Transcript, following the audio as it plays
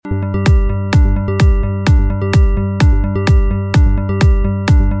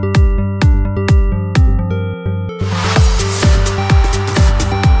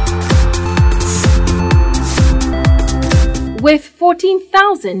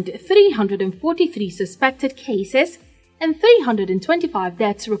14,343 suspected cases and 325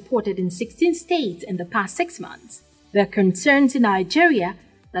 deaths reported in 16 states in the past 6 months. There are concerns in Nigeria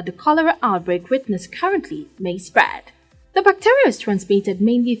that the cholera outbreak witnessed currently may spread. The bacteria is transmitted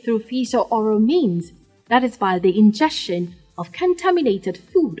mainly through fecal or oral means, that is via the ingestion of contaminated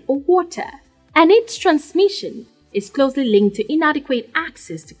food or water, and its transmission is closely linked to inadequate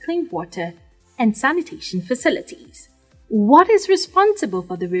access to clean water and sanitation facilities. What is responsible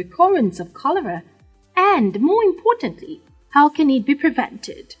for the recurrence of cholera, and more importantly, how can it be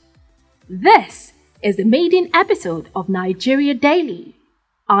prevented? This is the maiden episode of Nigeria Daily.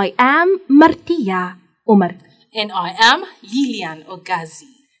 I am Martia Omar. And I am Lilian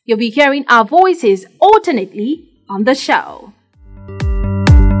Ogazi. You'll be hearing our voices alternately on the show.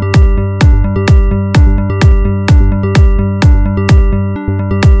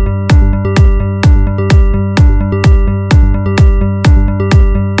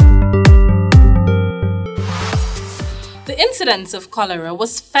 The incidence of cholera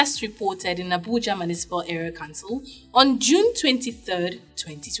was first reported in Abuja Municipal Area Council on June 23,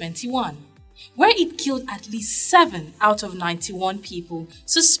 2021, where it killed at least 7 out of 91 people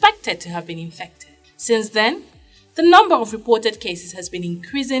suspected to have been infected. Since then, the number of reported cases has been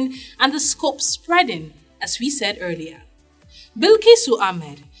increasing and the scope spreading, as we said earlier. Bilkisu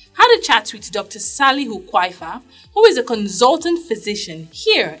Ahmed had a chat with Dr. Salihu Kwaifa, who is a consultant physician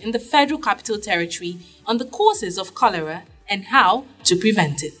here in the Federal Capital Territory, on the causes of cholera and how to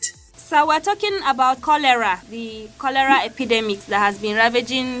prevent it. So we're talking about cholera, the cholera epidemic that has been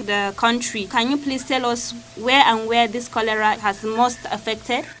ravaging the country. Can you please tell us where this cholera has most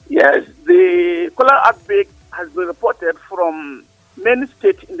affected? Yes, the cholera outbreak has been reported from many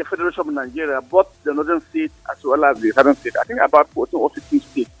states in the Federation of Nigeria, both the northern states as well as the southern states. I think about 14 or 15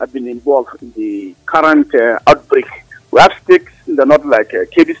 states have been involved in the current outbreak. We have states in the north like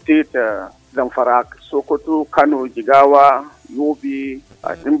Kebbi State, Zamfara, Sokoto, Kano, Jigawa, Yobe,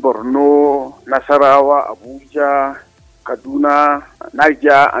 Borno, Nasarawa, Abuja, Kaduna,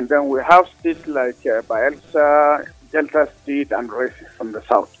 Niger, and then we have states like Bayelsa, Delta State, and rest from the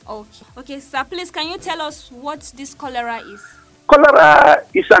south. Okay, sir, please can you tell us what this cholera is? Cholera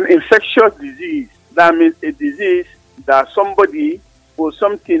is an infectious disease. That means a disease that somebody or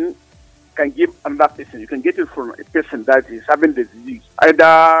something can give another person. You can get it from a person that is having the disease,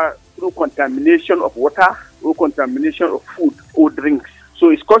 either through contamination of water or contamination of food or drinks.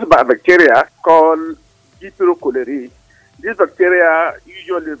 So it's caused by a bacteria called Cholera. This bacteria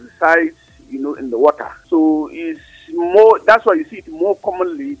usually resides, in the water. So that's why you see it more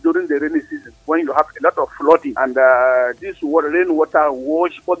commonly during the rainy season when you have a lot of flooding, and this rainwater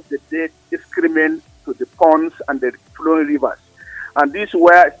wash all the dead excrement to the ponds and the flowing rivers. And this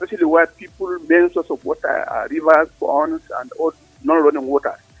where, especially where people main source of water are rivers, ponds, and all non-running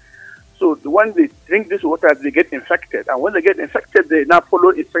water. So when they drink this water, they get infected. And when they get infected, they now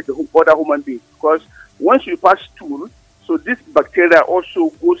infect the other human beings. Because once you pass stool, so this bacteria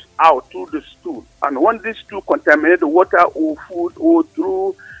also goes out through the stool. And when this stool contaminates the water or food or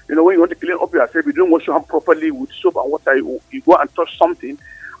through, when you want to clean up yourself, you don't wash your hand properly with soap and water, you go and touch something,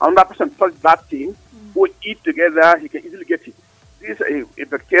 another person touch that thing, or eat together, he can easily get it. This is a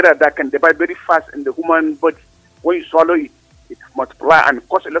bacteria that can divide very fast in the human body. When you swallow it, it multiplies and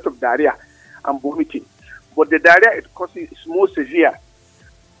causes a lot of diarrhea and vomiting. But the diarrhea it causes is more severe.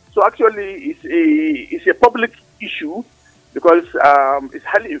 So actually, it's a public issue because it's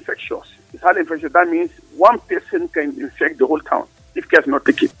highly infectious. It's highly infectious. That means one person can infect the whole town if care is not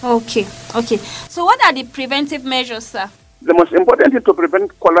taken. Okay. So what are the preventive measures, sir? The most important thing to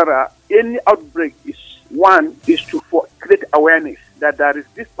prevent cholera, any outbreak, is to create awareness that there is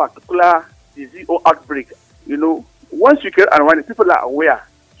this particular disease or outbreak. Once you create awareness, people are aware.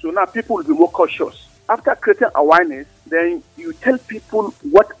 So now people will be more cautious. After creating awareness, then you tell people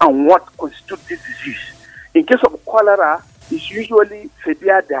what constitutes this disease. In case of cholera, it's usually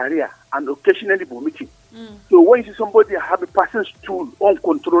severe diarrhea and occasionally vomiting. So when you see somebody having passing stool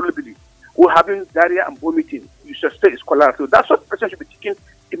uncontrollably or having diarrhea and vomiting, you suspect it's cholera. So that's what the person should be taken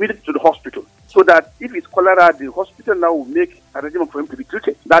immediately to the hospital. So that if it's cholera, the hospital now will make a regimen for him to be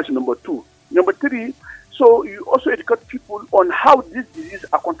treated. That's number 2. Number 3, so you also educate people on how these diseases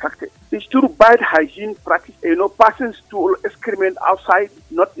are contracted. It's through bad hygiene practice, passing stool excrement outside,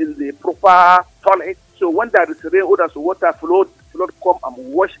 not in the proper toilet. So when there is rain or there's water flood come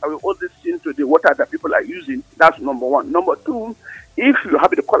and wash away all this into the water that people are using. That's number 1. Number 2, if you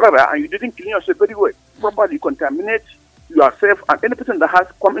have the cholera and you didn't clean yourself very well, properly contaminate yourself, and any person that has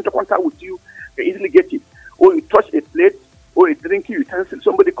come into contact with you can easily get it. Or you touch a plate or a drinking utensil,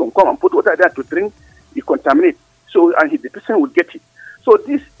 somebody can come and put water there to drink, you contaminate. So, and the person will get it. So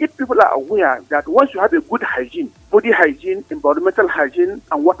this, if people are aware that once you have a good hygiene, body hygiene, environmental hygiene,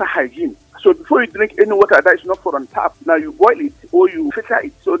 and water hygiene, so before you drink any water that is not for on tap, now you boil it or you filter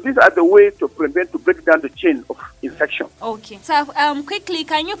it. So these are the ways to break down the chain of infection. Okay. So quickly,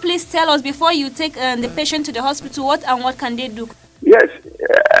 can you please tell us before you take the patient to the hospital, what can they do? Yes.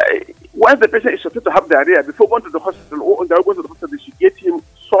 Once the patient is supposed to have diarrhea, before going to the hospital or going to the hospital, they should get him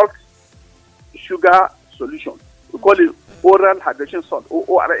salt, sugar solution. We call it oral hydration salt, or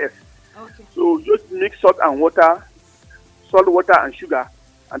ORS. Okay. So just mix salt, water, and sugar,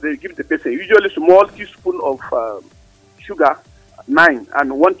 and they give the patient usually small teaspoon of sugar, 9,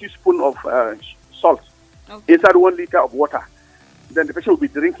 and 1 teaspoon of salt inside 1 liter of water. Then the patient will be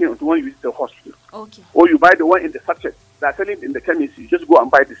drinking until when you visit the hospital. Okay. Or you buy the one in the sachet. They are selling it in the chemist. You just go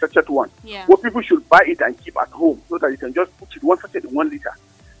and buy the sachet one. Yeah. What people should buy it and keep at home so that you can just put it one sachet in 1 liter.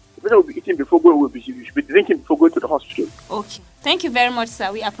 The patient will be eating before going. You should be drinking before going to the hospital. Okay. Thank you very much,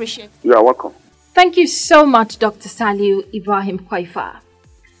 sir. We appreciate it. You are welcome. Thank you so much, Dr. Saliu Ibrahim Kwaifa.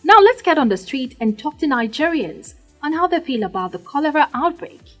 Now let's get on the street and talk to Nigerians on how they feel about the cholera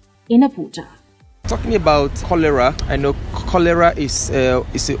outbreak in Abuja. Talking about cholera, I know cholera is a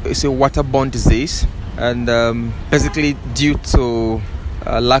waterborne disease, and basically due to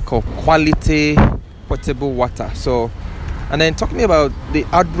lack of quality potable water. So, and then talking about the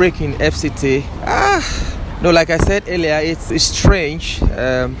outbreak in FCT, like I said earlier, it's strange,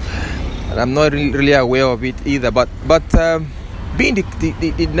 and I'm not really aware of it either. But being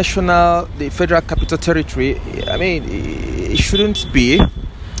the federal capital territory, I mean, it shouldn't be.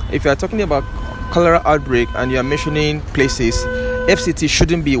 If you are talking about cholera outbreak and you are mentioning places, FCT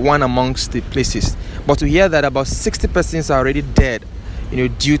shouldn't be one amongst the places. But to hear that about 60 persons are already dead,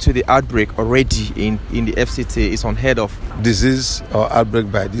 due to the outbreak already in the FCT is unheard of. Disease or outbreak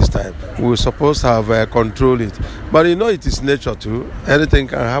by this time, we're supposed to have control it. But it is nature too. Anything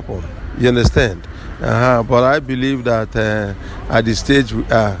can happen. You understand? But I believe that at the stage we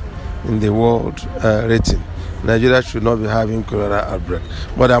are in the world rating, Nigeria should not be having cholera outbreak.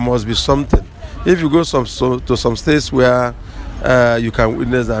 But there must be something. If you go to some states where you can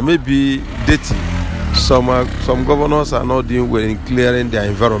witness that maybe dating, some governors are not doing well in clearing their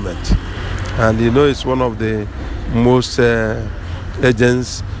environment, and it's one of the most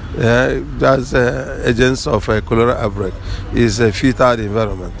agents of cholera outbreak is a fetal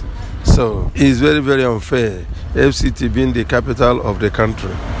environment. So it's very, very unfair. FCT being the capital of the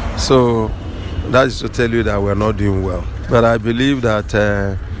country, so that is to tell you that we're not doing well. But I believe that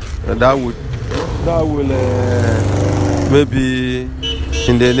that will maybe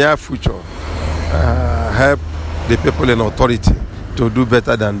in the near future help the people in authority to do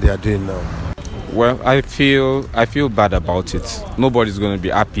better than they are doing now. Well, I feel bad about it. Nobody's going to be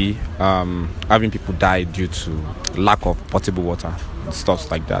happy having people die due to lack of potable water,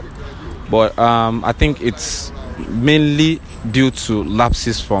 stuff like that. But I think it's mainly due to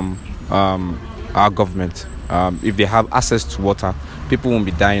lapses from our government. If they have access to water, people won't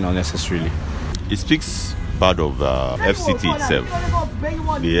be dying unnecessarily. It speaks bad of FCT itself,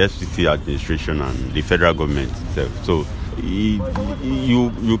 the FCT administration and the federal government itself. So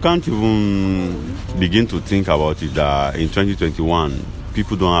you can't even begin to think about it that in 2021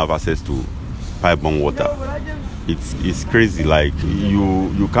 people don't have access to pipe-borne water. It's crazy. Like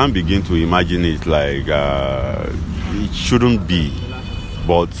you can't begin to imagine it. Like it shouldn't be,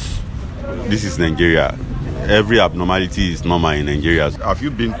 but this is Nigeria. Every abnormality is normal in Nigeria. Have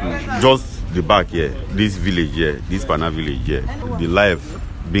you been to just the back here, this village here, this Pana village here, the life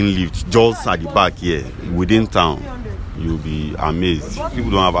being lived just at the back here, within town? You'll be amazed.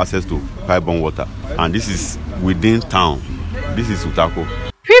 People don't have access to pipe-borne water, and this is within town. This is Utako.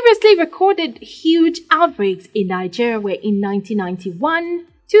 Previously recorded huge outbreaks in Nigeria were in 1991,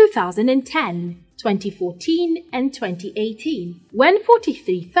 2010, 2014, and 2018, when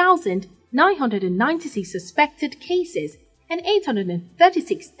 43,996 suspected cases and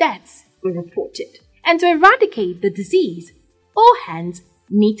 836 deaths were reported. And to eradicate the disease, all hands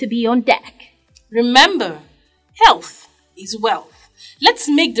need to be on deck. Remember, health is wealth. Let's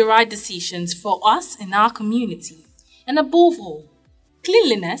make the right decisions for us and our community. And above all,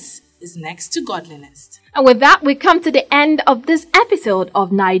 cleanliness is next to godliness. And with that, we come to the end of this episode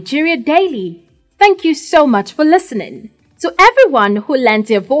of Nigeria Daily. Thank you so much for listening. To everyone who lent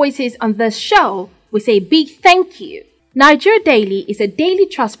their voices on this show, we say a big thank you. Nigeria Daily is a Daily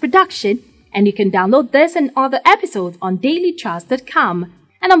Trust production, and you can download this and other episodes on dailytrust.com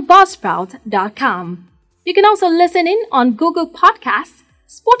and on buzzsprout.com. You can also listen in on Google Podcasts,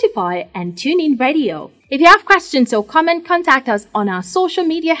 Spotify, and TuneIn Radio. If you have questions or comment, contact us on our social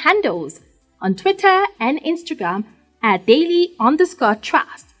media handles on Twitter and Instagram at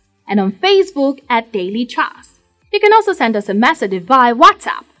daily_trust and on Facebook at Daily Trust. You can also send us a message via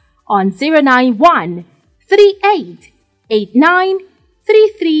WhatsApp on 091 3889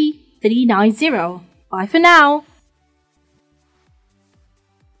 33390. Bye for now.